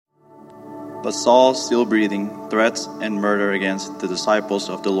But Saul, still breathing threats and murder against the disciples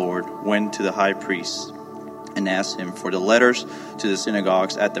of the Lord, went to the high priest and asked him for the letters to the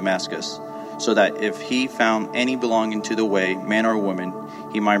synagogues at Damascus, so that if he found any belonging to the way, man or woman,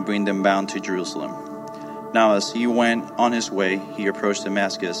 he might bring them bound to Jerusalem. Now as he went on his way, he approached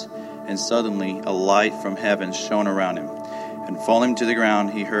Damascus, and suddenly a light from heaven shone around him. And falling to the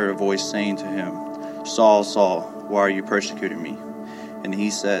ground, he heard a voice saying to him, Saul, Saul, why are you persecuting me? And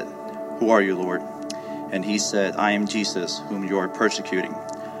he said, Who are you, Lord? And he said, I am Jesus, whom you are persecuting.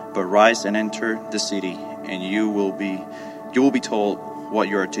 But rise and enter the city, and you will be told what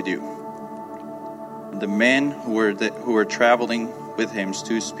you are to do. The men who were traveling with him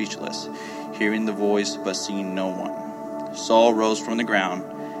stood speechless, hearing the voice but seeing no one. Saul rose from the ground,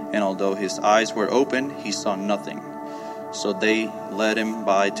 and although his eyes were open, he saw nothing. So they led him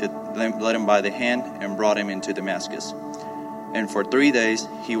by the hand and brought him into Damascus. And for 3 days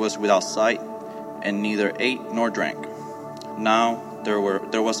he was without sight, and neither ate nor drank. Now there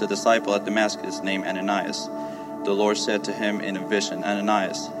was a disciple at Damascus named Ananias. The Lord said to him in a vision,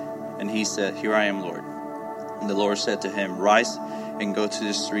 Ananias. And he said, Here I am, Lord. And the Lord said to him, Rise and go to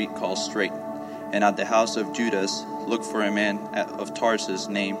the street called Straight, and at the house of Judas look for a man of Tarsus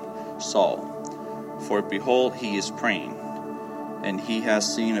named Saul. For behold, he is praying, and he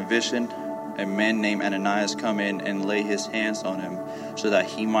has seen a vision, a man named Ananias come in and lay his hands on him, so that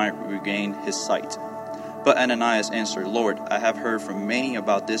he might regain his sight. But Ananias answered, Lord, I have heard from many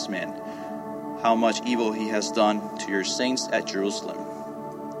about this man, how much evil he has done to your saints at Jerusalem.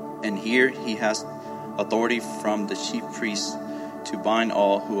 And here he has authority from the chief priests to bind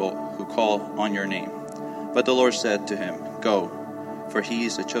all who call on your name. But the Lord said to him, Go, for he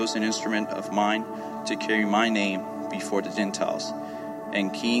is a chosen instrument of mine to carry my name before the Gentiles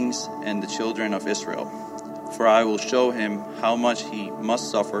and kings and the children of Israel. For I will show him how much he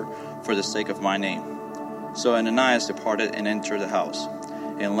must suffer for the sake of my name. So Ananias departed and entered the house.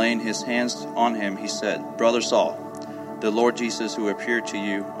 And laying his hands on him, he said, Brother Saul, the Lord Jesus, who appeared to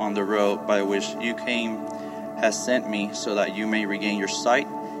you on the road by which you came, has sent me so that you may regain your sight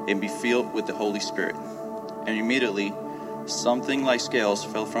and be filled with the Holy Spirit. And immediately something like scales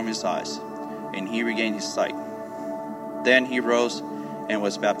fell from his eyes, and he regained his sight. Then he rose and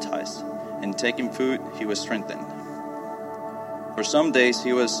was baptized, and taking food, he was strengthened. For some days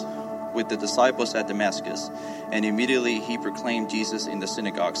he was with the disciples at Damascus, and immediately he proclaimed Jesus in the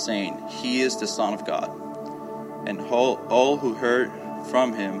synagogue, saying, He is the Son of God. And all who heard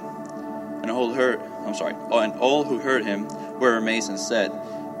him were amazed and said,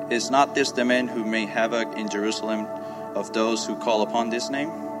 Is not this the man who made havoc in Jerusalem of those who call upon this name?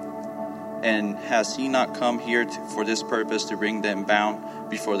 And has he not come here for this purpose, to bring them bound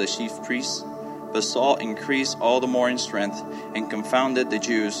before the chief priests? But Saul increased all the more in strength and confounded the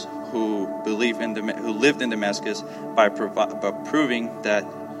Jews who lived in Damascus by proving that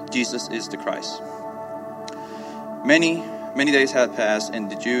Jesus is the Christ. Many days had passed, and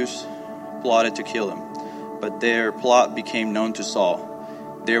the Jews plotted to kill him. But their plot became known to Saul.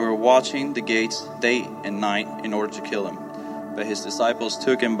 They were watching the gates day and night in order to kill him. But his disciples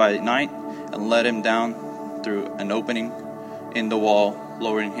took him by night and let him down through an opening in the wall,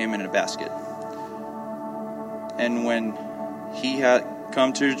 lowering him in a basket. And when he had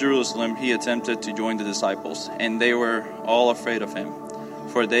come to Jerusalem, he attempted to join the disciples, and they were all afraid of him,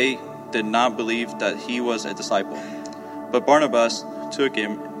 for they did not believe that he was a disciple. But Barnabas took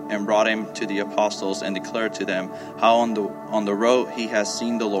him and brought him to the apostles and declared to them how on the road he had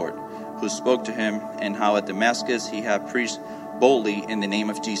seen the Lord, who spoke to him, and how at Damascus he had preached boldly in the name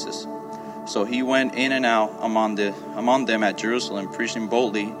of Jesus. So he went in and out among them at Jerusalem, preaching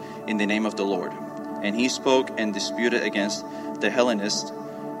boldly in the name of the Lord. And he spoke and disputed against the Hellenists,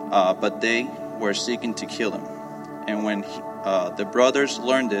 but they were seeking to kill him. And when the brothers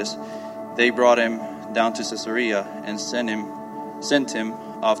learned this, they brought him down to Caesarea and sent him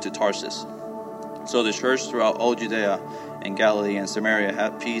off to Tarsus. So the church throughout all Judea and Galilee and Samaria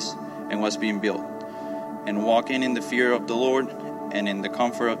had peace and was being built. And walking in the fear of the Lord and in the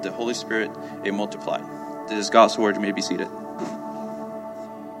comfort of the Holy Spirit, it multiplied. This is God's word. You may be seated.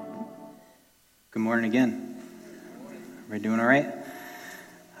 Good morning again. Everybody doing all right?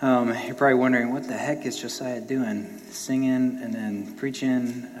 You're probably wondering, what the heck is Josiah doing? Singing and then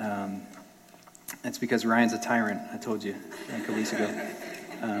preaching. That's because Ryan's a tyrant, I told you a couple weeks ago.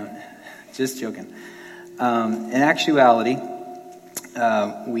 Just joking. In actuality,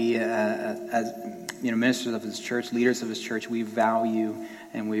 we, as ministers of his church, leaders of his church, we value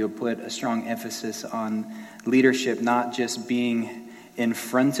and we will put a strong emphasis on leadership, not just being in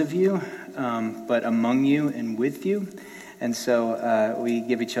front of you, but among you and with you. And so we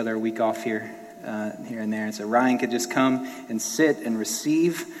give each other a week off here and there. And so Ryan could just come and sit and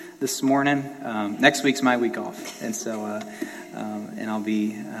receive this morning. Next week's my week off. And so, and I'll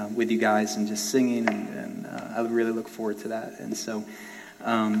be with you guys and just singing. And I would really look forward to that. And so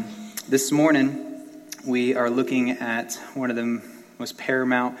this morning, we are looking at one of the most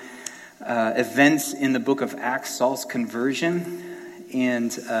paramount events in the book of Acts, Saul's conversion.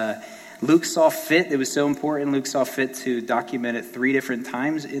 And Luke saw fit, it was so important, Luke saw fit to document it 3 different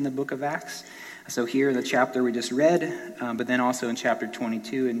times in the book of Acts. So here in the chapter we just read, but then also in chapter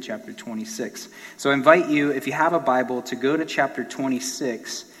 22 and chapter 26. So I invite you, if you have a Bible, to go to chapter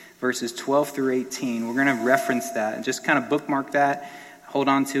 26, verses 12 through 18. We're going to reference that and just kind of bookmark that, hold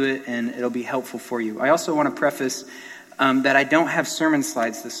on to it, and it'll be helpful for you. I also want to preface that I don't have sermon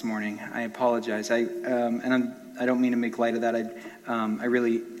slides this morning. I apologize. I don't mean to make light of that. I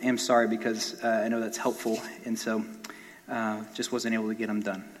really am sorry because I know that's helpful, and so just wasn't able to get them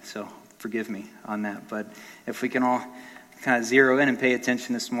done. So forgive me on that. But if we can all kind of zero in and pay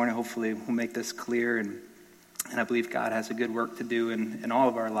attention this morning, hopefully we'll make this clear. And I believe God has a good work to do in all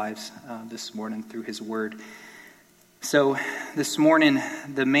of our lives this morning through His Word. So this morning,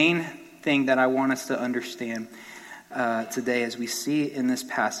 the main thing that I want us to understand today as we see in this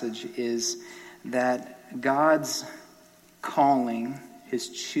passage is that God's calling, His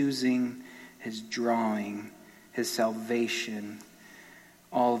choosing, His drawing, His salvation,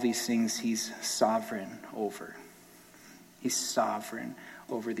 all of these things He's sovereign over. He's sovereign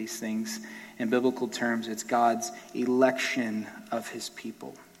over these things. In biblical terms, it's God's election of His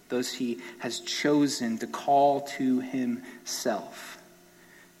people, those He has chosen to call to Himself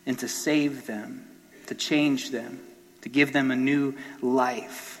and to save them, to change them, to give them a new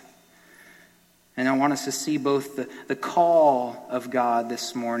life. And I want us to see both the call of God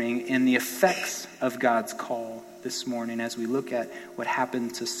this morning and the effects of God's call this morning as we look at what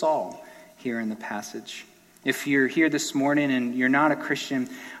happened to Saul here in the passage. If you're here this morning and you're not a Christian,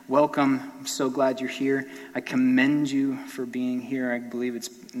 welcome. I'm so glad you're here. I commend you for being here. I believe it's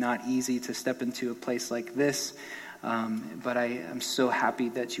not easy to step into a place like this, but I am so happy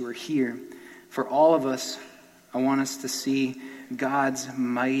that you are here. For all of us, I want us to see God's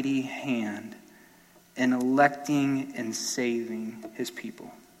mighty hand in electing and saving His people.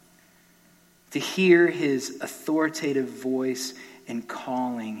 To hear His authoritative voice in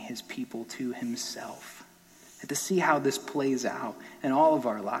calling His people to Himself. And to see how this plays out in all of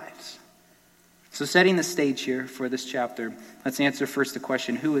our lives. So setting the stage here for this chapter, let's answer first the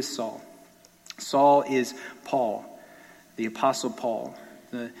question, who is Saul? Saul is Paul, the Apostle Paul.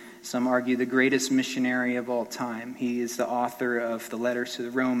 Some argue the greatest missionary of all time. He is the author of the letters to the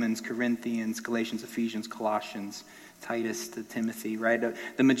Romans, Corinthians, Galatians, Ephesians, Colossians, Titus to Timothy, right?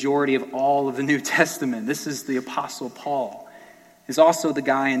 The majority of all of the New Testament. This is the Apostle Paul. He's also the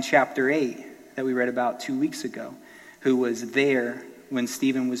guy in chapter 8 that we read about 2 weeks ago, who was there when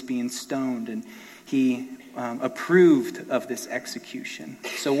Stephen was being stoned, and he approved of this execution.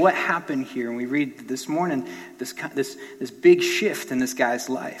 So what happened here? And we read this morning this big shift in this guy's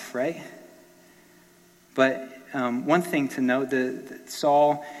life, right? But one thing to note, that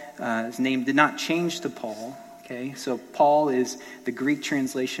Saul, his name did not change to Paul. Okay, so Paul is the Greek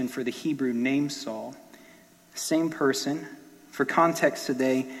translation for the Hebrew name Saul. Same person. For context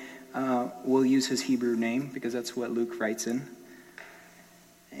today, we'll use his Hebrew name because that's what Luke writes in.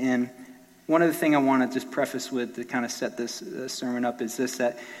 And one other thing I want to just preface with to kind of set this sermon up is this,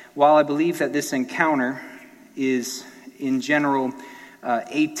 that while I believe that this encounter is in general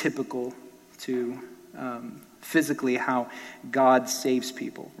atypical to physically how God saves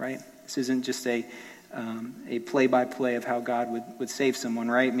people, right? This isn't just a play-by-play of how God would save someone,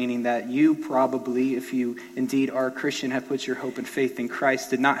 right? Meaning that you probably, if you indeed are a Christian, have put your hope and faith in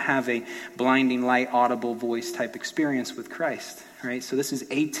Christ, did not have a blinding light, audible voice type experience with Christ, right? So this is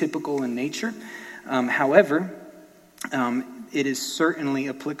atypical in nature. However, it is certainly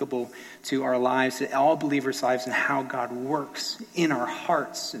applicable to our lives, all believers' lives, and how God works in our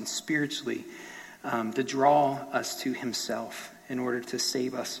hearts and spiritually to draw us to Himself in order to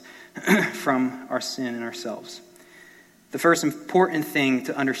save us from our sin and ourselves. The first important thing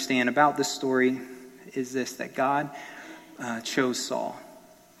to understand about this story is this, that God chose Saul.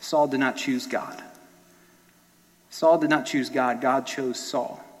 Saul did not choose God. Saul did not choose God. God chose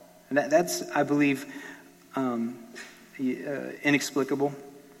Saul. And that's, I believe, inexplicable.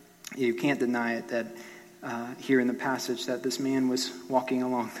 You can't deny it that here in the passage that this man was walking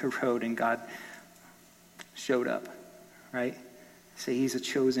along the road and God showed up, right? Say, He's a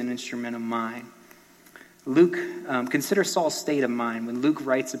chosen instrument of mine. Luke, consider Saul's state of mind. When Luke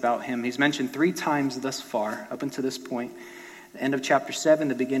writes about him, he's mentioned 3 times thus far, up until this point. The end of chapter 7,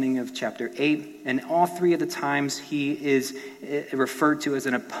 the beginning of chapter 8. And all 3 of the times he is referred to as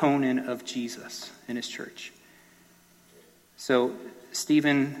an opponent of Jesus in his church. So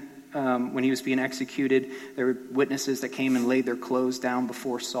Stephen, when he was being executed, there were witnesses that came and laid their clothes down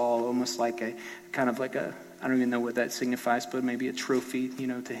before Saul, almost like a I don't even know what that signifies, but maybe a trophy,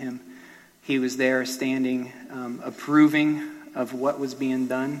 to him. He was there standing, approving of what was being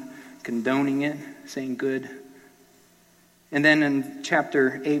done, condoning it, saying good. And then in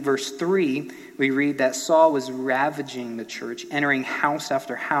chapter 8, verse 3, we read that Saul was ravaging the church, entering house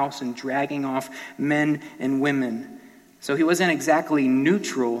after house and dragging off men and women. So he wasn't exactly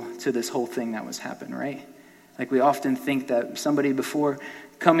neutral to this whole thing that was happening, right? Like we often think that somebody before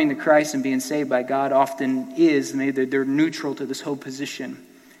coming to Christ and being saved by God often is, maybe they're neutral to this whole position.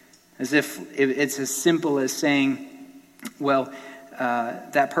 As if it's as simple as saying, well,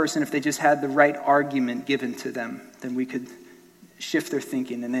 that person, if they just had the right argument given to them, then we could shift their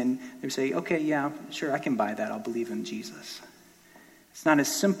thinking. And then they say, okay, yeah, sure, I can buy that. I'll believe in Jesus. It's not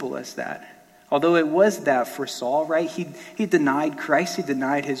as simple as that. Although it was that for Saul, right? He denied Christ. He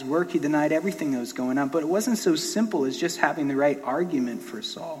denied his work. He denied everything that was going on. But it wasn't so simple as just having the right argument for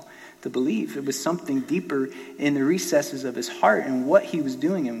Saul to believe. It was something deeper in the recesses of his heart and what he was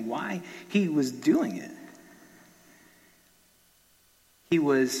doing and why he was doing it. He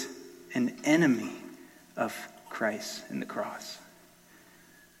was an enemy of Christ and the cross.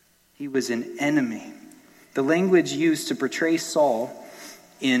 He was an enemy. The language used to portray Saul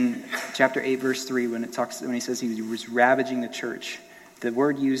in chapter 8, verse 3, when he says he was ravaging the church, the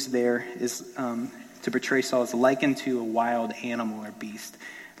word used there is to portray Saul as likened to a wild animal or beast.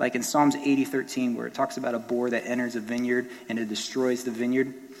 Like in Psalms 80:13, where it talks about a boar that enters a vineyard and it destroys the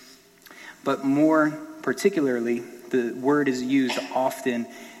vineyard. But more particularly, the word is used often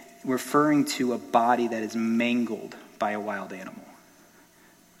referring to a body that is mangled by a wild animal.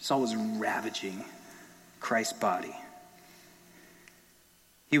 Saul was ravaging Christ's body.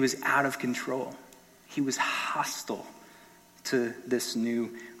 He was out of control. He was hostile to this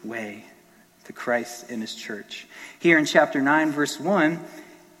new way, to Christ and his church. Here in chapter 9, verse 1,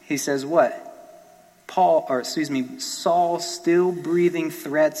 he says what? Saul still breathing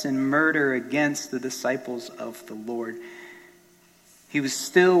threats and murder against the disciples of the Lord. He was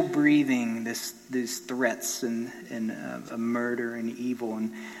still breathing these threats and murder and evil.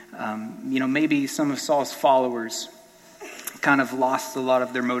 And, maybe some of Saul's followers kind of lost a lot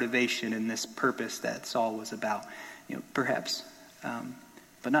of their motivation in this purpose that Saul was about, perhaps.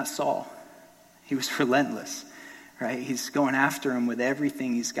 But not Saul. He was relentless, right? He's going after him with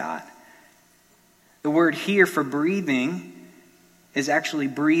everything he's got. The word here for breathing is actually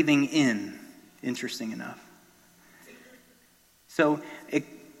breathing in, interesting enough. So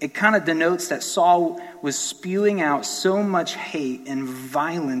it kind of denotes that Saul was spewing out so much hate and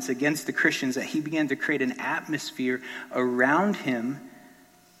violence against the Christians that he began to create an atmosphere around him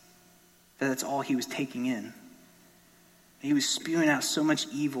that's all he was taking in. He was spewing out so much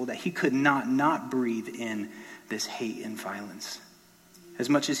evil that he could not breathe in this hate and violence. As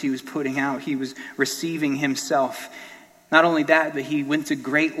much as he was putting out, he was receiving himself. Not only that, but he went to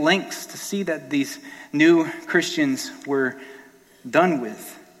great lengths to see that these new Christians were done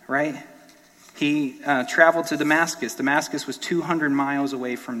with, right? He traveled to Damascus. Damascus was 200 miles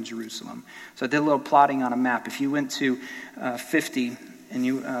away from Jerusalem. So I did a little plotting on a map. If you went to 50 and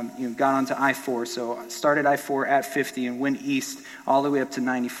you got onto I-4, so started I-4 at 50 and went east all the way up to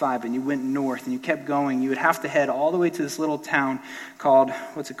 95, and you went north and you kept going, you would have to head all the way to this little town called,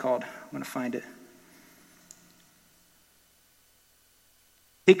 what's it called? I'm going to find it.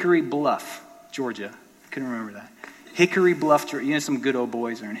 Hickory Bluff, Georgia. I couldn't remember that. Hickory Bluff, Georgia. Some good old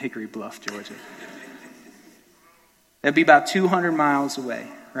boys are in Hickory Bluff, Georgia. That'd be about 200 miles away,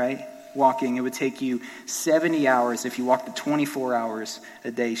 right? Walking, it would take you 70 hours if you walked the 24 hours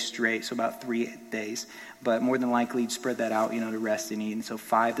a day straight, so about 3 days. But more than likely, you'd spread that out, to rest and eat, and so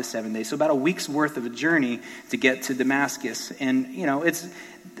 5 to 7 days. So about a week's worth of a journey to get to Damascus. And,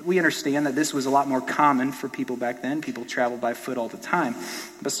 we understand that this was a lot more common for people back then. People traveled by foot all the time.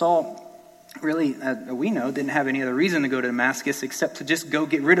 But Saul really, we know, didn't have any other reason to go to Damascus except to just go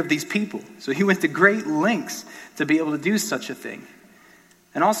get rid of these people. So he went to great lengths to be able to do such a thing.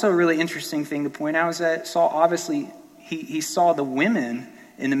 And also a really interesting thing to point out is that Saul, obviously, he saw the women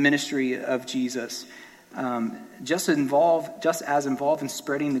in the ministry of Jesus just as involved in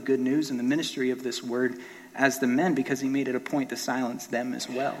spreading the good news and the ministry of this word as the men, because he made it a point to silence them as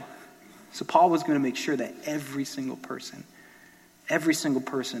well. So Paul was going to make sure that every single person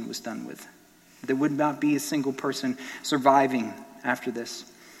was done with. There would not be a single person surviving after this.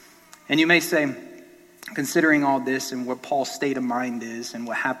 And you may say, considering all this and what Paul's state of mind is and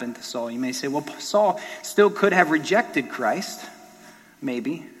what happened to Saul, you may say, well, Saul still could have rejected Christ.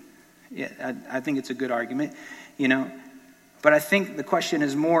 Maybe. Yeah, I think it's a good argument, But I think the question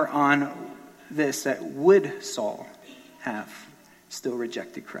is more on this, that would Saul have still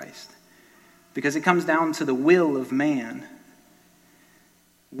rejected Christ? Because it comes down to the will of man.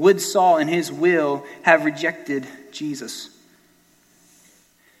 Would Saul in his will have rejected Jesus?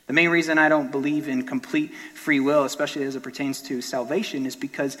 The main reason I don't believe in complete free will, especially as it pertains to salvation, is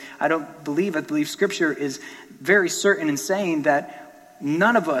because I believe Scripture is very certain in saying that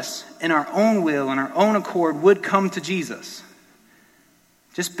none of us in our own will and our own accord would come to Jesus.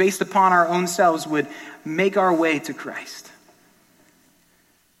 Just based upon our own selves would make our way to Christ.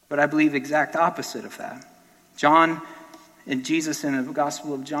 But I believe the exact opposite of that. Jesus in the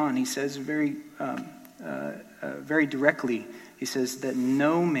Gospel of John, he says very directly, he says that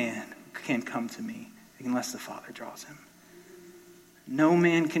no man can come to me unless the Father draws him. No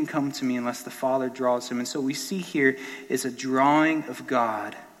man can come to me unless the Father draws him. And so we see here is a drawing of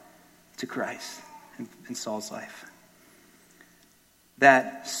God to Christ in Saul's life.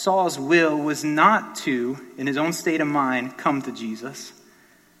 That Saul's will was not to, in his own state of mind, come to Jesus.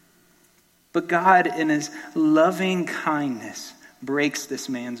 But God, in his loving kindness, breaks this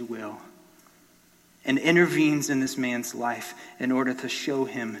man's will and intervenes in this man's life in order to show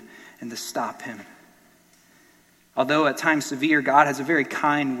him and to stop him. Although at times severe, God has a very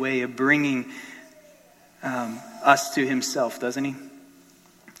kind way of bringing us to himself, doesn't he?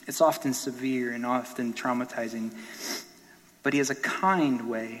 It's often severe and often traumatizing, but he has a kind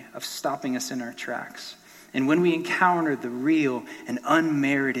way of stopping us in our tracks. And when we encounter the real and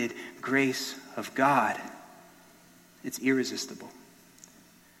unmerited grace of God, it's irresistible.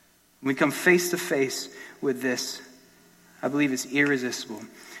 When we come face to face with this, I believe it's irresistible.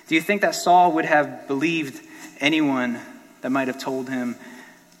 Do you think that Saul would have believed anyone that might have told him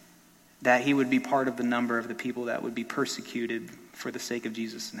that he would be part of the number of the people that would be persecuted for the sake of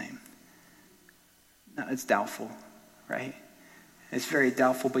Jesus' name? No, it's doubtful, right? It's very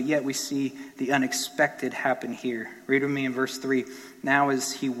doubtful, but yet we see the unexpected happen here. Read with me in verse 3. Now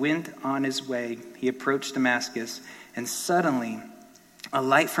as he went on his way, he approached Damascus, and suddenly a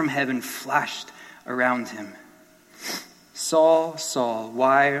light from heaven flashed around him. Saul, Saul,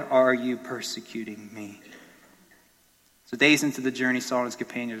 why are you persecuting me? So days into the journey, Saul and his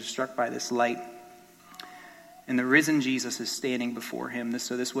companions are struck by this light. And the risen Jesus is standing before him.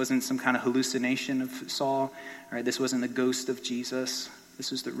 So this wasn't some kind of hallucination of Saul. Right? This wasn't the ghost of Jesus.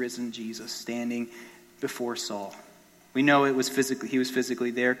 This was the risen Jesus standing before Saul. We know he was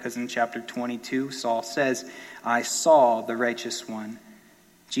physically there because in chapter 22, Saul says, I saw the righteous one.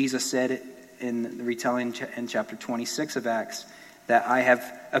 Jesus said it in the retelling in chapter 26 of Acts that I have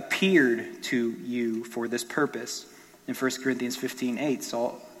appeared to you for this purpose. In 1 Corinthians 15:8,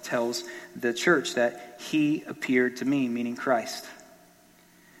 Saul tells the church that he appeared to me, meaning Christ.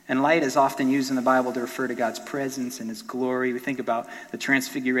 And light is often used in the Bible to refer to God's presence and his glory. We think about the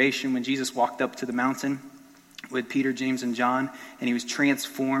transfiguration when Jesus walked up to the mountain with Peter, James, and John, and he was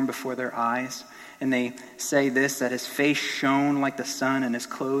transformed before their eyes. And they say this, that his face shone like the sun and his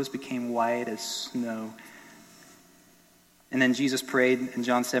clothes became white as snow. And then Jesus prayed in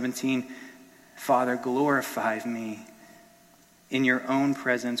John 17, Father, glorify me in your own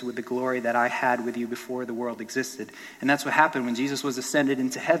presence with the glory that I had with you before the world existed. And that's what happened when Jesus was ascended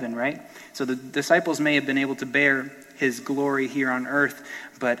into heaven, right? So the disciples may have been able to bear his glory here on earth,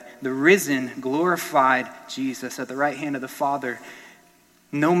 but the risen, glorified Jesus at the right hand of the Father,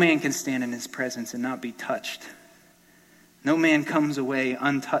 no man can stand in his presence and not be touched. No man comes away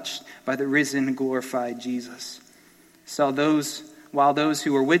untouched by the risen, glorified Jesus. So while those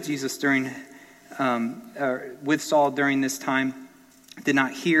who were with Jesus with Saul during this time did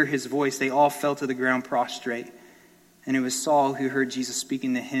not hear his voice, they all fell to the ground prostrate. And it was Saul who heard Jesus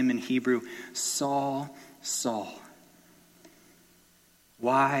speaking to him in Hebrew, Saul, Saul,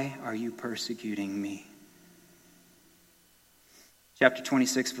 why are you persecuting me? Chapter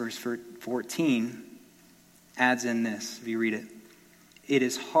 26, verse 14 adds in this, if you read it. It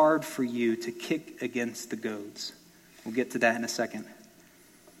is hard for you to kick against the goads. We'll get to that in a second.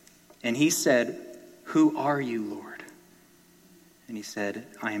 And he said, who are you, Lord? And he said,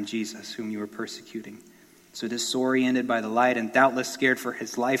 I am Jesus, whom you are persecuting. So disoriented by the light and doubtless scared for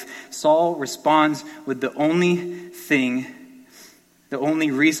his life, Saul responds with the only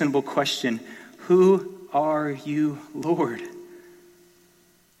reasonable question, who are you, Lord?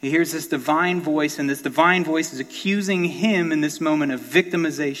 He hears this divine voice, and this divine voice is accusing him in this moment of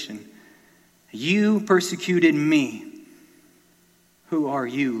victimization. You persecuted me. Who are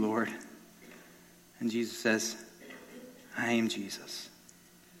you, Lord? And Jesus says, I am Jesus.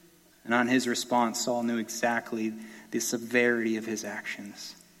 And on his response, Saul knew exactly the severity of his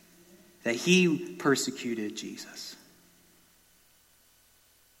actions, that he persecuted Jesus.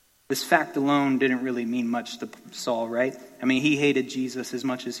 This fact alone didn't really mean much to Saul, right? I mean, he hated Jesus as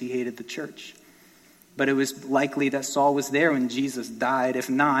much as he hated the church. But it was likely that Saul was there when Jesus died. If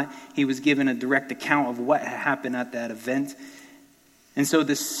not, he was given a direct account of what happened at that event. And so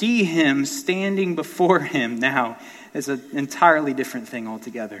to see him standing before him now is an entirely different thing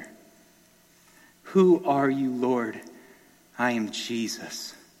altogether. Who are you, Lord? I am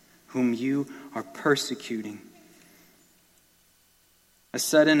Jesus, whom you are persecuting. As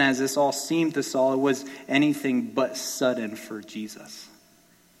sudden as this all seemed to Saul, it was anything but sudden for Jesus.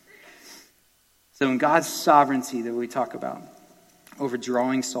 So in God's sovereignty that we talk about, over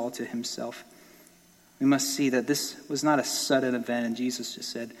drawing Saul to himself, we must see that this was not a sudden event and Jesus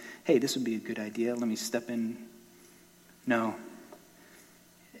just said, hey, this would be a good idea. Let me step in. No.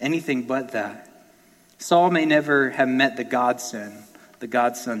 Anything but that. Saul may never have met the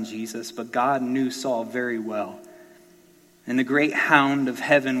Godson Jesus, but God knew Saul very well. And the great hound of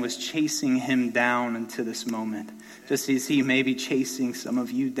heaven was chasing him down into this moment, just as he may be chasing some of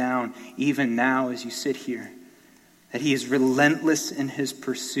you down even now as you sit here. That he is relentless in his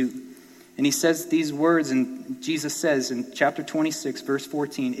pursuit. And he says these words, and Jesus says in chapter 26, verse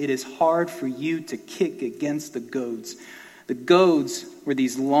 14, it is hard for you to kick against the goads. The goads were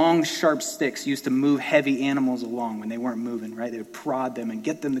these long, sharp sticks used to move heavy animals along when they weren't moving, right? They would prod them and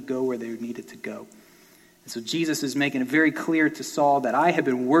get them to go where they needed to go. And so Jesus is making it very clear to Saul that I have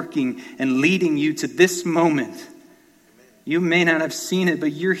been working and leading you to this moment. You may not have seen it,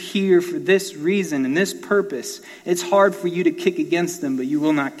 but you're here for this reason and this purpose. It's hard for you to kick against them, but you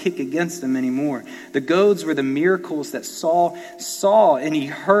will not kick against them anymore. The goads were the miracles that Saul saw and he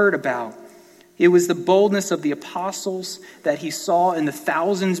heard about. It was the boldness of the apostles that he saw and the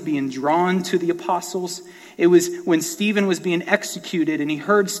thousands being drawn to the apostles. It was when Stephen was being executed and he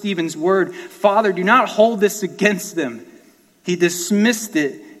heard Stephen's word, Father, do not hold this against them. He dismissed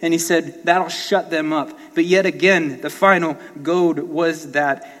it and he said, that'll shut them up. But yet again, the final goad was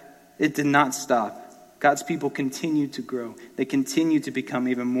that it did not stop. God's people continued to grow. They continued to become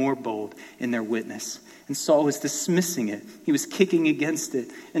even more bold in their witness. And Saul was dismissing it. He was kicking against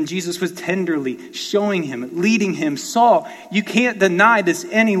it. And Jesus was tenderly showing him, leading him, Saul, you can't deny this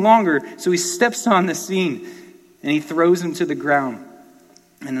any longer. So he steps on the scene and he throws him to the ground.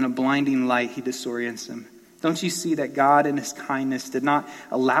 And in a blinding light, he disorients him. Don't you see that God in his kindness did not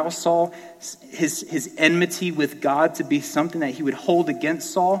allow Saul, his enmity with God to be something that he would hold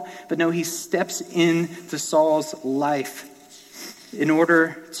against Saul? But no, he steps into Saul's life in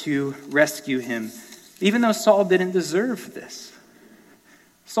order to rescue him. Even though Saul didn't deserve this.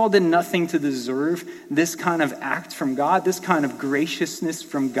 Saul did nothing to deserve this kind of act from God, this kind of graciousness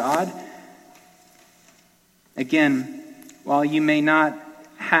from God. Again, while you may not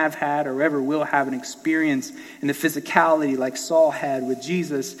have had or ever will have an experience in the physicality like Saul had with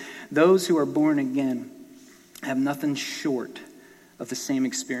Jesus, those who are born again have nothing short of the same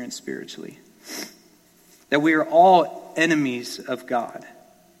experience spiritually. That we are all enemies of God.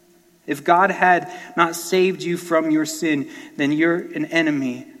 If God had not saved you from your sin, then you're an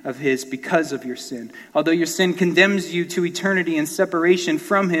enemy of his because of your sin. Although your sin condemns you to eternity and separation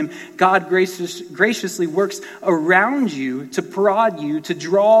from him, God graciously works around you to prod you, to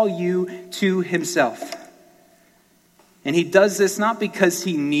draw you to himself. And he does this not because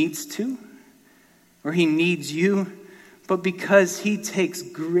he needs to, or he needs you, but because he takes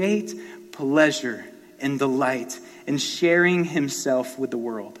great pleasure and delight in sharing himself with the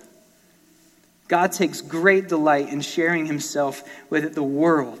world. God takes great delight in sharing himself with the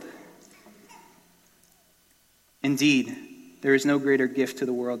world. Indeed, there is no greater gift to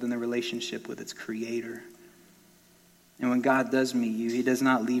the world than the relationship with its creator. And when God does meet you, he does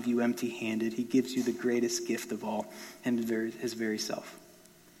not leave you empty-handed. He gives you the greatest gift of all, his very self.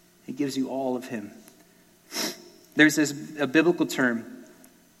 He gives you all of him. There's a biblical term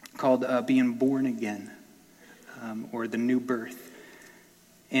called being born again, or the new birth.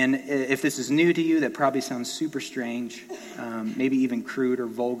 And if this is new to you, that probably sounds super strange, maybe even crude or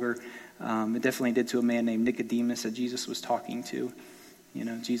vulgar. It definitely did to a man named Nicodemus that Jesus was talking to. You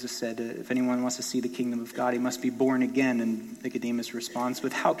know, Jesus said, if anyone wants to see the kingdom of God, he must be born again. And Nicodemus responds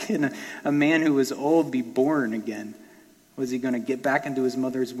with, how can a man who is old be born again? Was he going to get back into his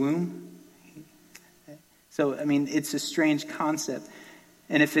mother's womb? So, I mean, it's a strange concept.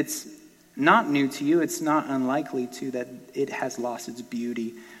 And if it's not new to you, it's not unlikely to that it has lost its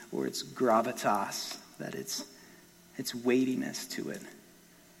beauty or its gravitas, that it's weightiness to it.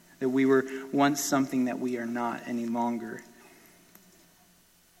 That we were once something that we are not any longer.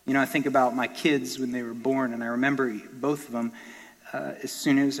 You know, I think about my kids when they were born, and I remember both of them as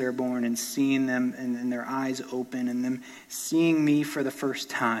soon as they were born and seeing them and their eyes open and them seeing me for the first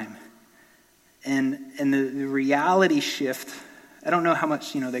time. And the reality shift, I don't know how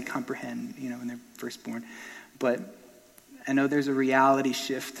much, they comprehend, when they're first born, but I know there's a reality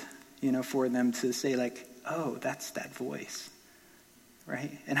shift, for them to say like, oh, that's that voice,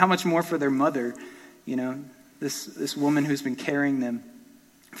 right? And how much more for their mother, this woman who's been carrying them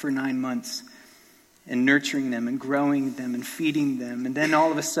for 9 months and nurturing them and growing them and feeding them. And then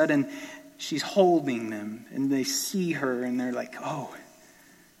all of a sudden she's holding them and they see her and they're like, oh,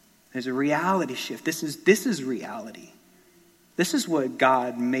 there's a reality shift. This is reality. This is what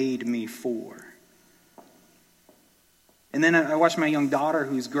God made me for. And then I watch my young daughter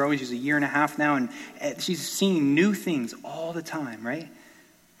who's growing. She's 1.5 years now, and she's seeing new things all the time, right?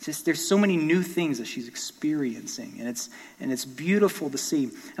 It's just, there's so many new things that she's experiencing, and it's beautiful to see.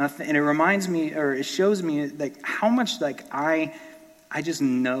 And it reminds me, or it shows me, like how much like I just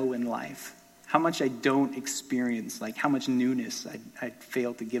know in life, how much I don't experience, like how much newness I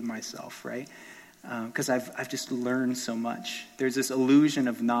fail to give myself, right? Because I've just learned so much. There's this illusion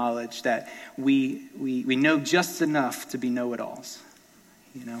of knowledge that we know just enough to be know-it-alls.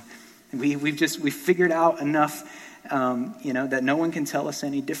 We've figured out enough, that no one can tell us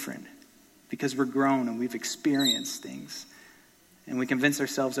any different because we're grown and we've experienced things, and we convince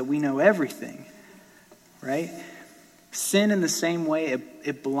ourselves that we know everything, right? Sin, in the same way,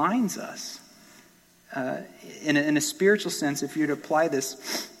 it blinds us. In a spiritual sense, if you were to apply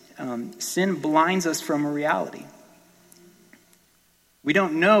this. Sin blinds us from a reality. We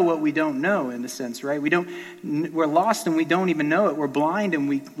don't know what we don't know, in a sense, right? We're lost and we don't even know it. We're blind and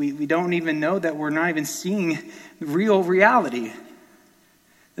we don't even know that we're not even seeing real reality.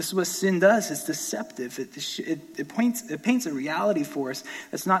 This is what sin does. It's deceptive. It paints a reality for us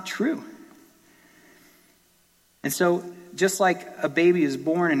that's not true. And so, just like a baby is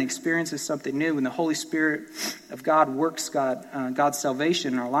born and experiences something new, when the Holy Spirit of God works God's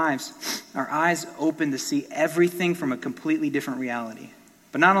salvation in our lives, our eyes open to see everything from a completely different reality.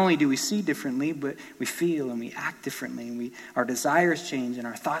 But not only do we see differently, but we feel and we act differently. And our desires change and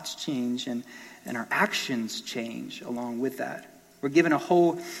our thoughts change and our actions change along with that. We're given a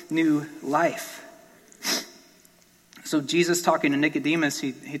whole new life. So Jesus, talking to Nicodemus,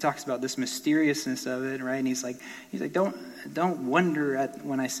 he talks about this mysteriousness of it, right? And he's like, don't wonder at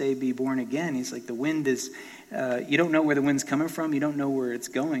when I say be born again. He's like, the wind is, you don't know where the wind's coming from. You don't know where it's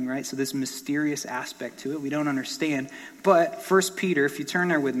going, right? So this mysterious aspect to it, we don't understand. But 1 Peter, if you turn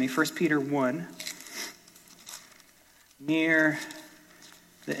there with me, 1 Peter 1, near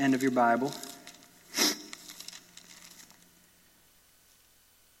the end of your Bible.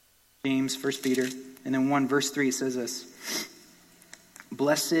 James, 1 Peter. And then 1 verse 3 says this: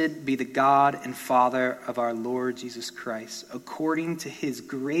 Blessed be the God and Father of our Lord Jesus Christ, according to his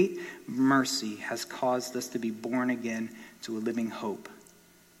great mercy has caused us to be born again to a living hope,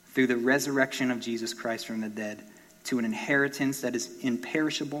 through the resurrection of Jesus Christ from the dead, to an inheritance that is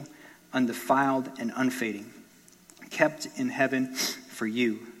imperishable, undefiled, and unfading, kept in heaven for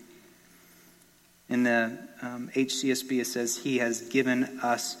you. In the HCSB, it says, he has given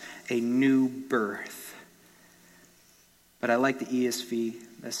us a new birth. But I like the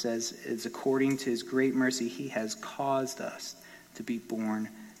ESV that says, it's according to his great mercy, he has caused us to be born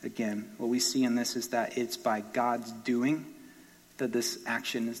again. What we see in this is that it's by God's doing that this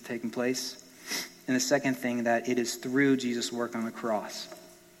action is taking place. And the second thing, that it is through Jesus' work on the cross.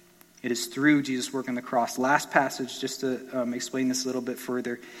 It is through Jesus' work on the cross. Last passage, just to explain this a little bit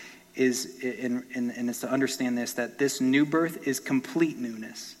further, is and it's to understand this, that this new birth is complete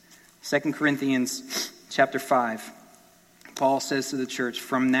newness. 2 Corinthians chapter 5, Paul says to the church,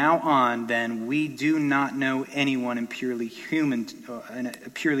 from now on, then, we do not know anyone in a purely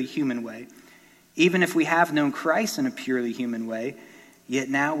human way. Even if we have known Christ in a purely human way, yet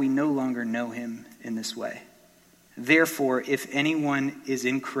now we no longer know him in this way. Therefore, if anyone is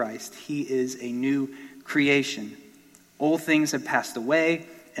in Christ, he is a new creation. Old things have passed away,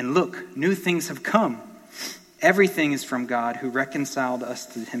 and look, new things have come. Everything is from God, who reconciled us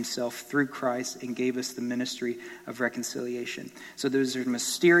to himself through Christ and gave us the ministry of reconciliation. So there's a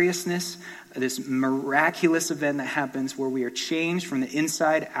mysteriousness, this miraculous event that happens where we are changed from the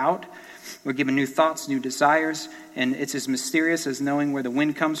inside out. We're given new thoughts, new desires, and it's as mysterious as knowing where the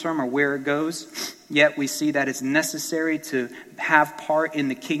wind comes from or where it goes. Yet we see that it's necessary to have part in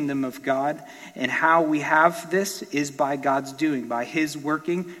the kingdom of God. And how we have this is by God's doing, by his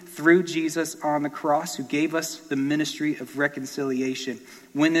working through Jesus on the cross, who gave us the ministry of reconciliation.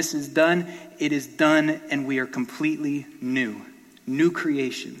 When this is done, it is done, and we are completely new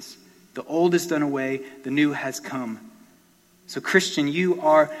creations. The old is done away, the new has come. So Christian, you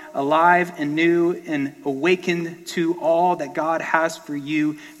are alive and new and awakened to all that God has for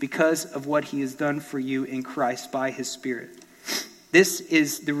you because of what he has done for you in Christ by his Spirit. This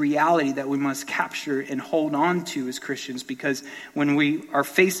is the reality that we must capture and hold on to as Christians, because when we are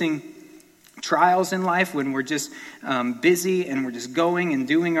facing trials in life, when we're just busy and we're just going and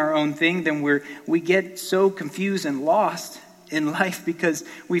doing our own thing, then we get so confused and lost in life because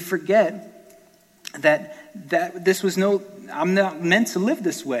we forget that this was I'm not meant to live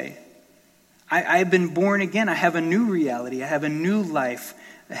this way. I've been born again. I have a new reality. I have a new life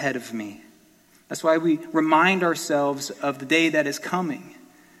ahead of me. That's why we remind ourselves of the day that is coming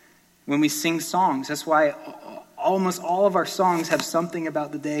when we sing songs. That's why almost all of our songs have something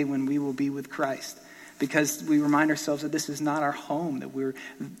about the day when we will be with Christ, because we remind ourselves that this is not our home, that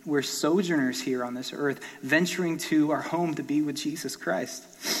we're sojourners here on this earth, venturing to our home to be with Jesus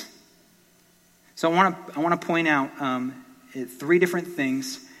Christ. So I want to point out 3 different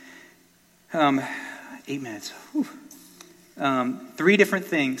things. 8 minutes. 3 different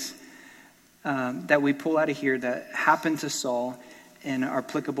things that we pull out of here that happened to Saul and are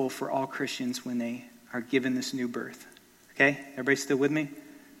applicable for all Christians when they are given this new birth. Okay? Everybody still with me?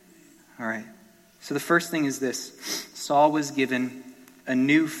 All right. So the first thing is this. Saul was given a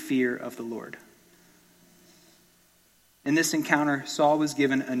new fear of the Lord. In this encounter, Saul was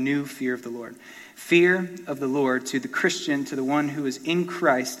given a new fear of the Lord. Fear of the Lord to the Christian, to the one who is in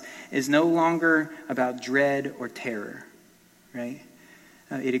Christ, is no longer about dread or terror, right?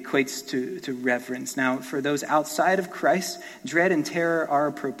 It equates to reverence. Now, for those outside of Christ, dread and terror are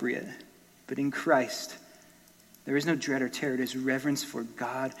appropriate. But in Christ, there is no dread or terror. It is reverence for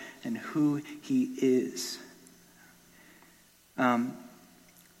God and who he is.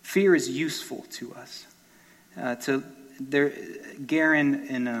 Fear is useful to us. Garen,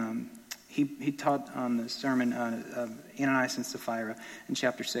 and he taught on the sermon of Ananias and Sapphira in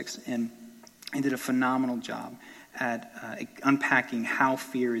chapter 6, and he did a phenomenal job at unpacking how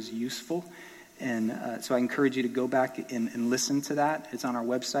fear is useful. And so I encourage you to go back and listen to that. It's on our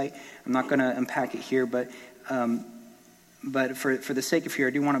website. I'm not going to unpack it here, but for the sake of here,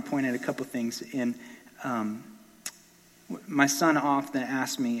 I do want to point out a couple things. And my son often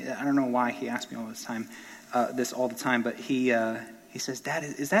asks me, I don't know why he asks me all the time, but he says, "Dad,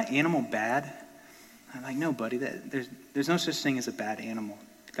 is that animal bad?" I'm like, "No, buddy. There's no such thing as a bad animal.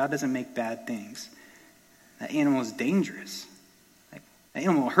 God doesn't make bad things. That animal is dangerous. Like, that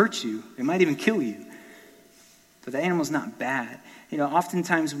animal will hurt you. It might even kill you. But the animal is not bad."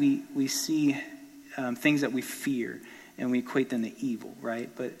 Oftentimes we see things that we fear and we equate them to evil, right?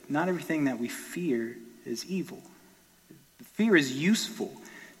 But not everything that we fear is evil. Fear is useful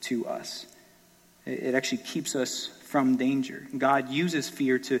to us. It actually keeps us from danger. God uses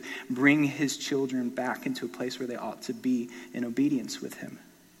fear to bring his children back into a place where they ought to be in obedience with him.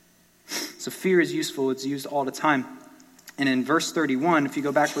 So fear is useful. It's used all the time. And in verse 31, if you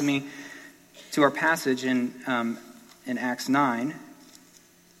go back with me to our passage in Acts 9,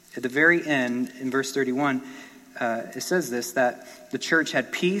 at the very end, in verse 31, it says this, that the church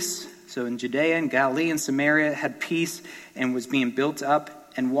had peace. So in Judea and Galilee and Samaria had peace and was being built up,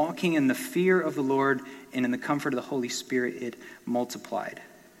 and walking in the fear of the Lord and in the comfort of the Holy Spirit, it multiplied.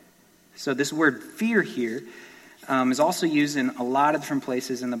 So this word fear here is also used in a lot of different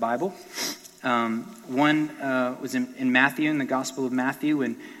places in the Bible. One was in Matthew, in the Gospel of Matthew,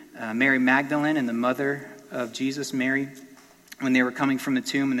 and Mary Magdalene and the mother of Jesus, Mary, when they were coming from the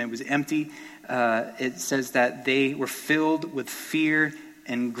tomb and it was empty, it says that they were filled with fear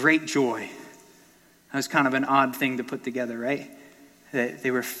and great joy. That was kind of an odd thing to put together, right? That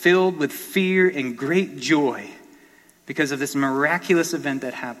they were filled with fear and great joy because of this miraculous event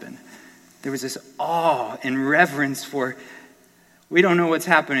that happened. There was this awe and reverence for, we don't know what's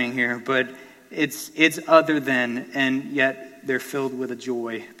happening here, but it's other than, and yet they're filled with a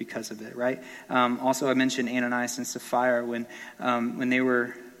joy because of it, right? Also, I mentioned Ananias and Sapphira when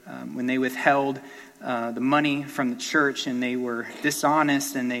they withheld the money from the church and they were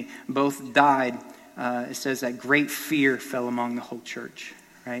dishonest and they both died. It says that great fear fell among the whole church,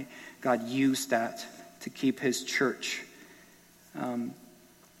 right? God used that to keep his church.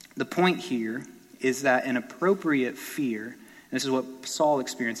 The point here is that an appropriate fear, this is what Saul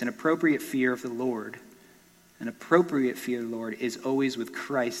experienced, an appropriate fear of the Lord. An appropriate fear of the Lord is always with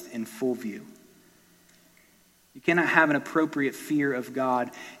Christ in full view. You cannot have an appropriate fear of God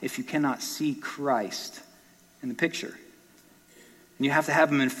if you cannot see Christ in the picture. And you have to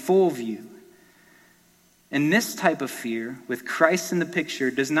have him in full view. And this type of fear, with Christ in the picture,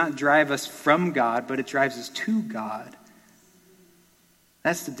 does not drive us from God, but it drives us to God.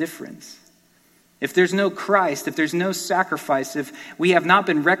 That's the difference. If there's no Christ, if there's no sacrifice, if we have not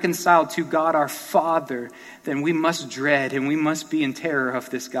been reconciled to God our Father, then we must dread and we must be in terror of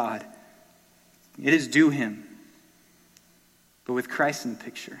this God. It is due him. But with Christ in the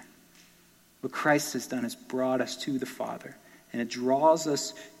picture, what Christ has done is brought us to the Father, and it draws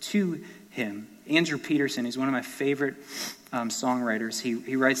us to him. Andrew Peterson, he's one of my favorite songwriters.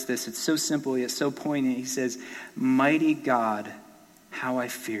 He writes this. It's so simple yet so poignant. He says, "Mighty God, how I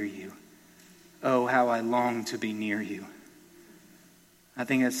fear you. Oh, how I long to be near you." I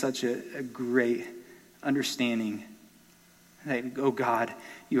think that's such a great understanding. That, oh God,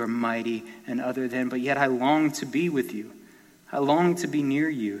 you are mighty and other than, but yet I long to be with you. I long to be near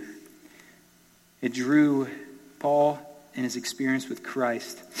you. It drew Paul in his experience with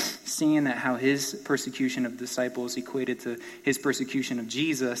Christ, seeing that how his persecution of disciples equated to his persecution of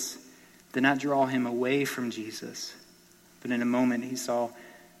Jesus did not draw him away from Jesus. But in a moment he saw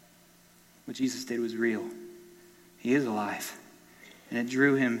what Jesus did was real. He is alive. And it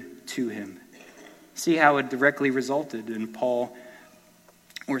drew him to him. See how it directly resulted in Paul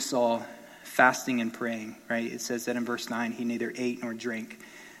or Saul fasting and praying, right? It says that in verse 9, he neither ate nor drank.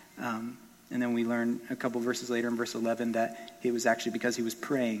 And then we learn a couple verses later in verse 11 that it was actually because he was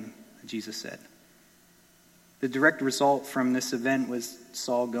praying, Jesus said. The direct result from this event was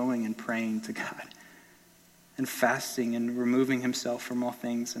Saul going and praying to God and fasting and removing himself from all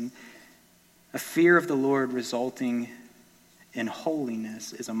things. And a fear of the Lord resulting in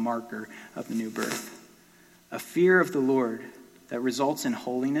holiness is a marker of the new birth. A fear of the Lord that results in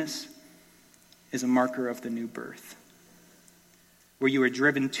holiness is a marker of the new birth, where you are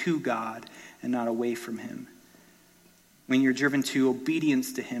driven to God and not away from him. When you're driven to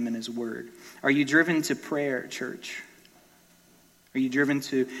obedience to him and his word. Are you driven to prayer, church? Are you driven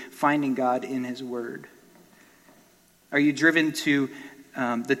to finding God in his word? Are you driven to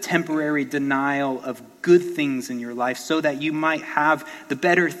the temporary denial of good things in your life so that you might have the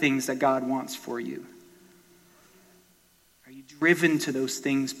better things that God wants for you? Are you driven to those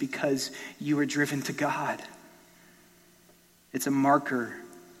things because you are driven to God? It's a marker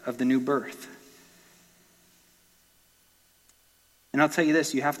of the new birth. And I'll tell you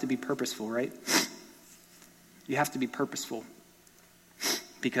this, you have to be purposeful, right? You have to be purposeful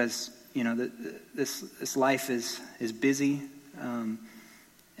because, you know, this life is busy.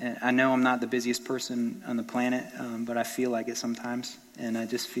 And I know I'm not the busiest person on the planet, but I feel like it sometimes. And I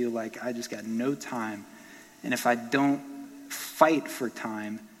just feel like I just got no time. And if I don't fight for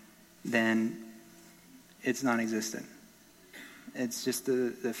time, then it's non-existent. It's just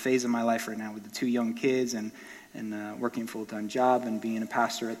the phase of my life right now with the 2 young kids and working a full-time job and being a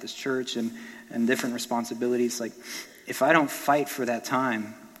pastor at this church and different responsibilities. Like, if I don't fight for that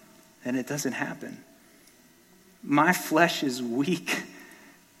time, then it doesn't happen. My flesh is weak.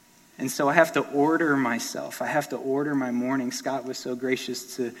 And so I have to order myself. I have to order my morning. Scott was so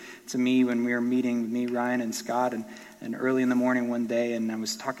gracious to me when we were meeting with me, Ryan, and Scott, and early in the morning one day, and I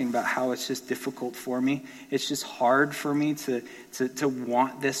was talking about how it's just difficult for me. It's just hard for me to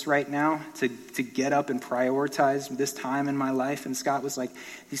want this right now, to get up and prioritize this time in my life. And Scott was like,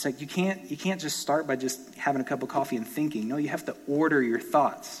 he's like, you can't just start by just having a cup of coffee and thinking. No, you have to order your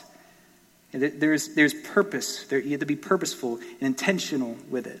thoughts. There's purpose. You have to be purposeful and intentional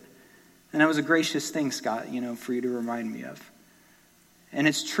with it. And that was a gracious thing, Scott, for you to remind me of. And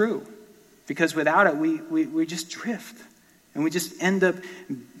it's true. Because without it, we just drift. And we just end up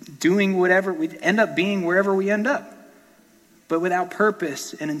doing whatever. We end up being wherever we end up. But without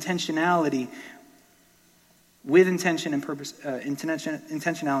purpose and intentionality, with intention and purpose,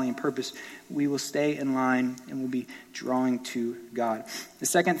 intentionality and purpose, we will stay in line and we'll be drawing to God. The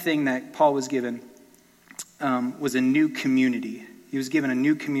second thing that Paul was given was a new community. He was given a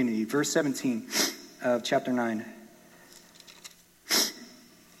new community. Verse 17 of chapter 9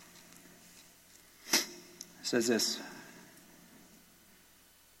 says this.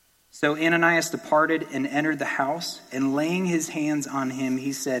 So Ananias departed and entered the house, and laying his hands on him,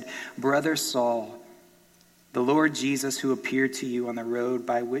 he said, "Brother Saul, the Lord Jesus, who appeared to you on the road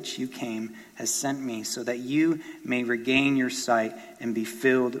by which you came, has sent me so that you may regain your sight and be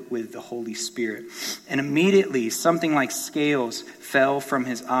filled with the Holy Spirit." And immediately something like scales fell from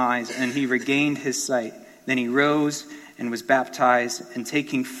his eyes, and he regained his sight. Then he rose and was baptized, and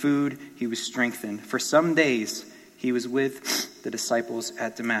taking food, he was strengthened. For some days he was with the disciples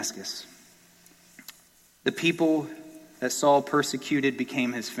at Damascus. The people that Saul persecuted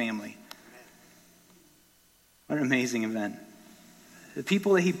became his family. What an amazing event. The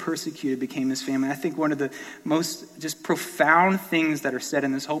people that he persecuted became his family. I think one of the most just profound things that are said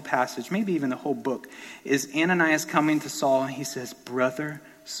in this whole passage, maybe even the whole book, is Ananias coming to Saul and he says, "Brother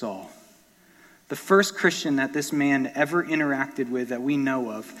Saul." The first Christian that this man ever interacted with that we know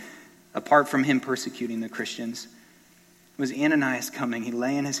of, apart from him persecuting the Christians, was Ananias coming. He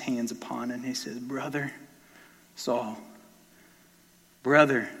laying his hands upon him and he says, "Brother Saul,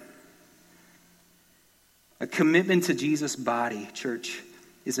 brother." A commitment to Jesus' body, church,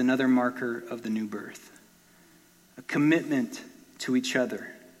 is another marker of the new birth. A commitment to each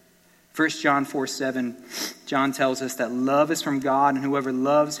other. 1 John 4:7, John tells us that love is from God, and whoever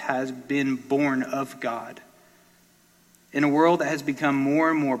loves has been born of God. In a world that has become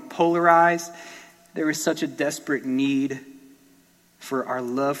more and more polarized, there is such a desperate need for our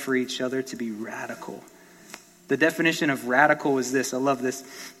love for each other to be radical. The definition of radical is this. I love this.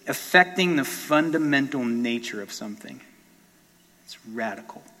 Affecting the fundamental nature of something. It's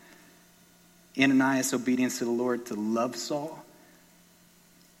radical. Ananias' obedience to the Lord to love Saul,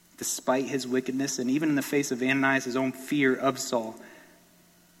 despite his wickedness, and even in the face of Ananias' own fear of Saul,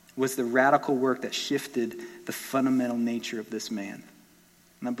 was the radical work that shifted the fundamental nature of this man.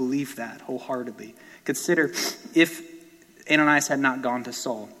 And I believe that wholeheartedly. Consider if Ananias had not gone to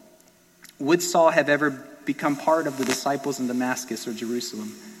Saul, would Saul have ever become part of the disciples in Damascus or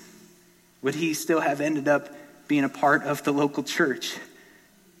Jerusalem? Would he still have ended up being a part of the local church?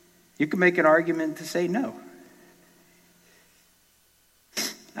 You can make an argument to say no.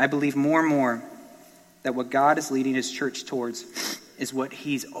 I believe more and more that what God is leading his church towards is what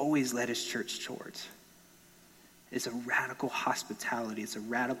he's always led his church towards. It's a radical hospitality. It's a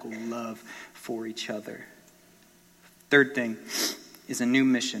radical love for each other. Third thing is a new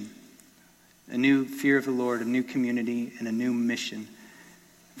mission. A new fear of the Lord, a new community, and a new mission.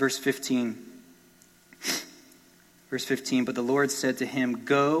 Verse 15. But the Lord said to him,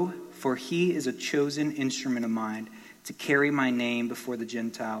 "Go, for he is a chosen instrument of mine to carry my name before the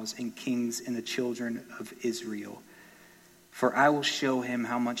Gentiles and kings and the children of Israel. For I will show him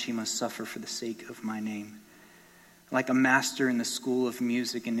how much he must suffer for the sake of my name." Like a master in the school of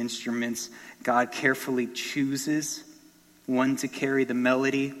music and instruments, God carefully chooses one to carry the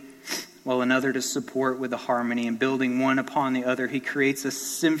melody, while another to support with the harmony, and building one upon the other, he creates a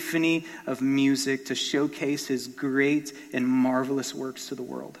symphony of music to showcase his great and marvelous works to the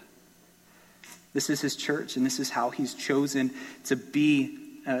world. This is his church, and this is how he's chosen to be.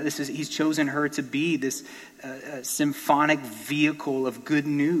 He's chosen her to be this symphonic vehicle of good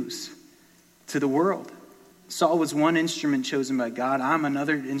news to the world. Saul was one instrument chosen by God. I'm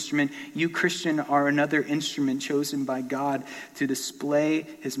another instrument. You, Christian, are another instrument chosen by God to display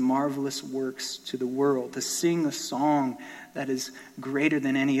his marvelous works to the world, to sing a song that is greater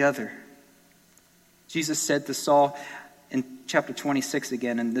than any other. Jesus said to Saul in chapter 26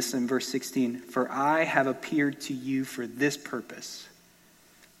 again, and this in verse 16, "For I have appeared to you for this purpose,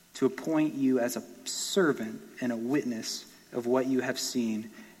 to appoint you as a servant and a witness of what you have seen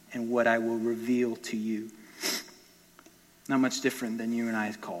and what I will reveal to you." Not much different than you and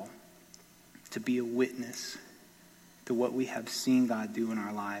I's call. To be a witness to what we have seen God do in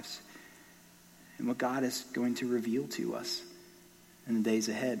our lives and what God is going to reveal to us in the days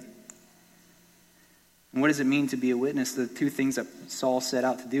ahead. And what does it mean to be a witness? The two things that Saul set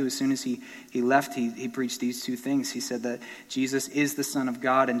out to do, as soon as he left, he preached these two things. He said that Jesus is the Son of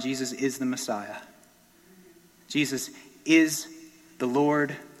God and Jesus is the Messiah. Jesus is the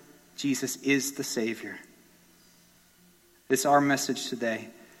Lord. Jesus is the Savior. It's our message today.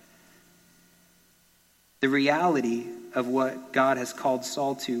 The reality of what God has called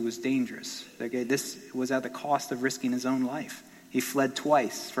Saul to was dangerous. Okay, this was at the cost of risking his own life. He fled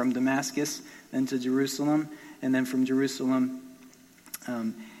twice, from Damascus, then to Jerusalem, and then from Jerusalem,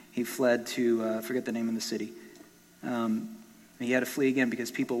 he fled to, I forget the name of the city. He had to flee again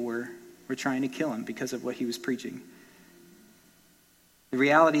because people were trying to kill him because of what he was preaching. The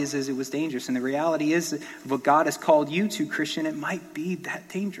reality is it was dangerous. And the reality is that what God has called you to, Christian, it might be that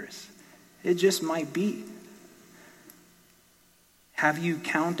dangerous. It just might be. Have you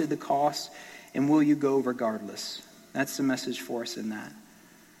counted the cost, and will you go regardless? That's the message for us in that.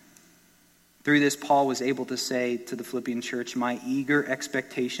 Through this, Paul was able to say to the Philippian church, "My eager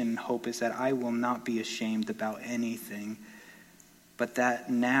expectation and hope is that I will not be ashamed about anything, but that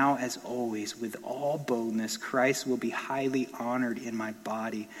now, as always, with all boldness, Christ will be highly honored in my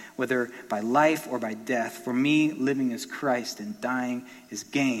body, whether by life or by death. For me, living is Christ and dying is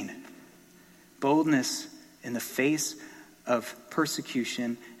gain. Boldness in the face of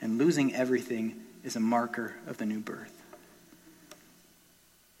persecution and losing everything is a marker of the new birth.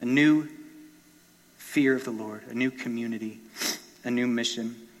 A new fear of the Lord, a new community, a new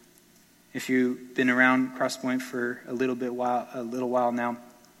mission. If you've been around Crosspoint for a little while now,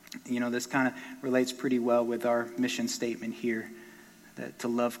 you know this kind of relates pretty well with our mission statement here, that to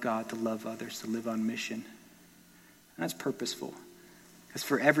love God, to love others, to live on mission. And that's purposeful, because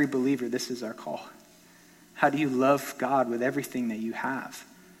for every believer, this is our call. How do you love God with everything that you have?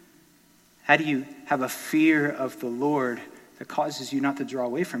 How do you have a fear of the Lord that causes you not to draw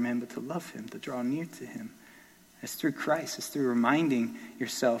away from him, but to love him, to draw near to him? It's through Christ. It's through reminding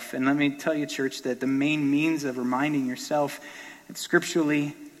yourself. And let me tell you, church, that the main means of reminding yourself,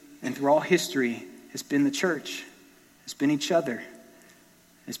 scripturally and through all history, has been the church. It's been each other.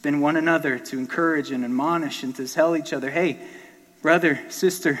 It's been one another to encourage and admonish and to tell each other, hey, brother,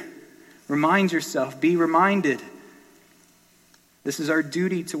 sister, remind yourself, be reminded. This is our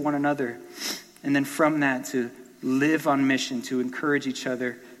duty to one another. And then from that, to live on mission, to encourage each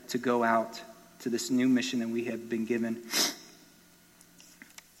other to go out to this new mission that we have been given.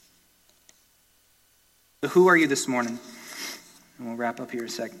 So who are you this morning? And we'll wrap up here in a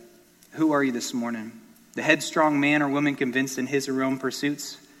second. Who are you this morning? The headstrong man or woman convinced in his or her own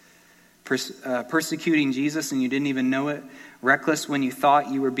pursuits? Persecuting Jesus and you didn't even know it? Reckless when you thought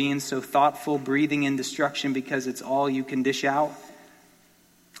you were being so thoughtful, breathing in destruction because it's all you can dish out?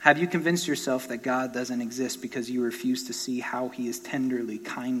 Have you convinced yourself that God doesn't exist because you refuse to see how he is tenderly,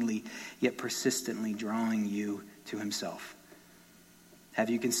 kindly, yet persistently drawing you to himself? Have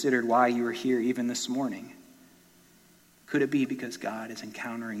you considered why you are here even this morning? Could it be because God is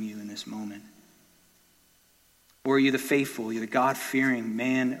encountering you in this moment? Or are you the faithful, you're the God-fearing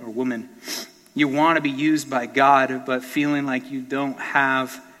man or woman? You want to be used by God, but feeling like you don't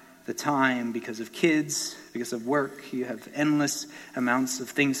have the time because of kids, because of work. You have endless amounts of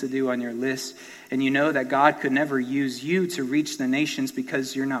things to do on your list. And you know that God could never use you to reach the nations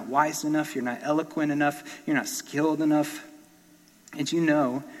because you're not wise enough, you're not eloquent enough, you're not skilled enough. And you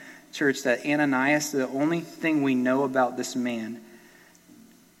know, church, that Ananias, the only thing we know about this man,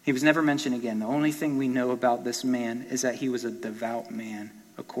 he was never mentioned again. The only thing we know about this man is that he was a devout man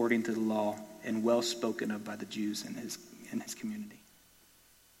according to the law and well spoken of by the Jews in his community.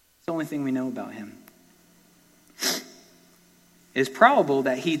 It's the only thing we know about him. It's probable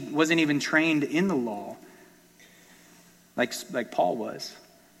that he wasn't even trained in the law like Paul was,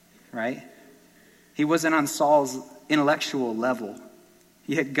 right? He wasn't on Saul's intellectual level.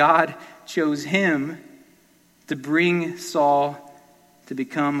 Yet God chose him to bring Saul to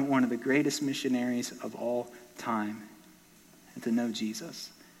become one of the greatest missionaries of all time and to know Jesus.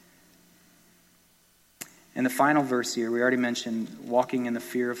 And the final verse here, we already mentioned walking in the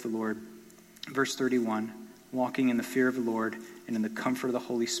fear of the Lord. Verse 31, walking in the fear of the Lord and in the comfort of the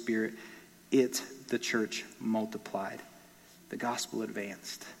Holy Spirit, the church, multiplied. The gospel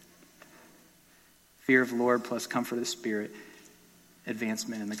advanced. Fear of the Lord plus comfort of the Spirit,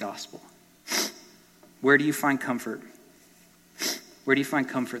 advancement in the gospel. Where do you find comfort? Where do you find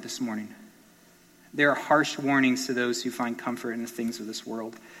comfort this morning? There are harsh warnings to those who find comfort in the things of this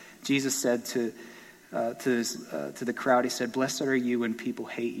world. Jesus said to the crowd, he said, "Blessed are you when people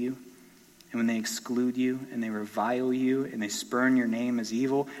hate you, and when they exclude you, and they revile you, and they spurn your name as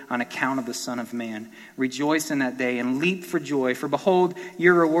evil on account of the Son of Man. Rejoice in that day and leap for joy, for behold,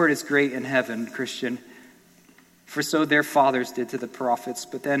 your reward is great in heaven," Christian. "For so their fathers did to the prophets."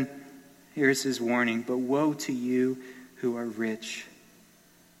 But then here's his warning. "But woe to you who are rich,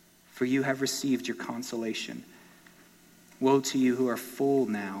 for you have received your consolation. Woe to you who are full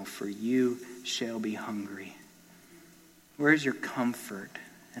now, for you shall be hungry." Where is your comfort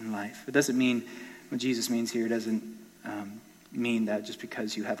in life? It doesn't mean, what Jesus means here, doesn't mean that just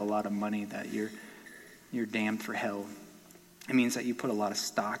because you have a lot of money that you're damned for hell. It means that you put a lot of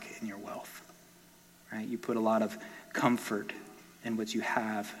stock in your wealth, right? You put a lot of comfort in what you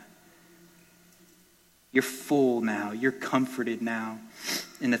have. You're full now. You're comforted now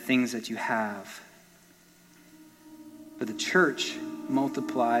in the things that you have. But the church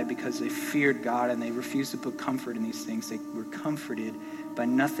multiplied because they feared God and they refused to put comfort in these things. They were comforted by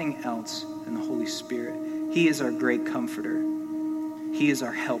nothing else than the Holy Spirit. He is our great comforter. He is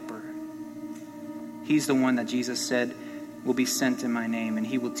our helper. He's the one that Jesus said will be sent in my name, and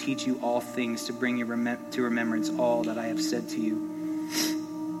he will teach you all things to bring you to remembrance all that I have said to you.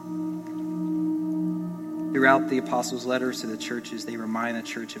 Throughout the apostles' letters to the churches, they remind the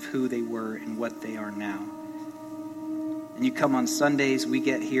church of who they were and what they are now. And you come on Sundays, we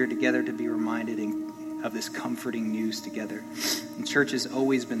get here together to be reminded of this comforting news together. And church has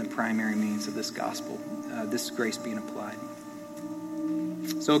always been the primary means of this gospel, this grace being applied.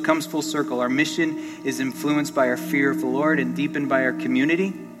 So it comes full circle. Our mission is influenced by our fear of the Lord and deepened by our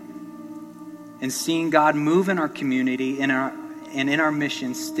community. And seeing God move in our community and in our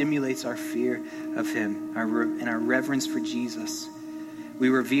mission stimulates our fear of him and our reverence for Jesus. We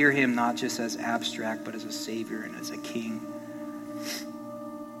revere him not just as abstract, but as a Savior and as a King.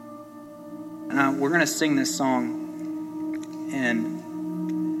 We're going to sing this song,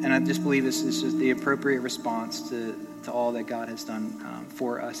 and I just believe this is just the appropriate response to all that God has done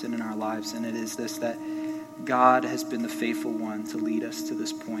for us and in our lives. And it is this, that God has been the faithful one to lead us to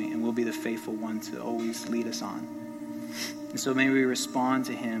this point, and will be the faithful one to always lead us on. And so may we respond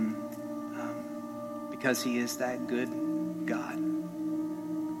to him because he is that good God.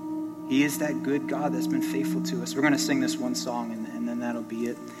 He is that good God that's been faithful to us. We're going to sing this one song, and then that'll be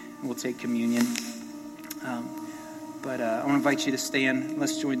it. And we'll take communion. But I want to invite you to stand.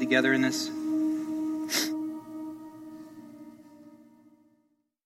 Let's join together in this.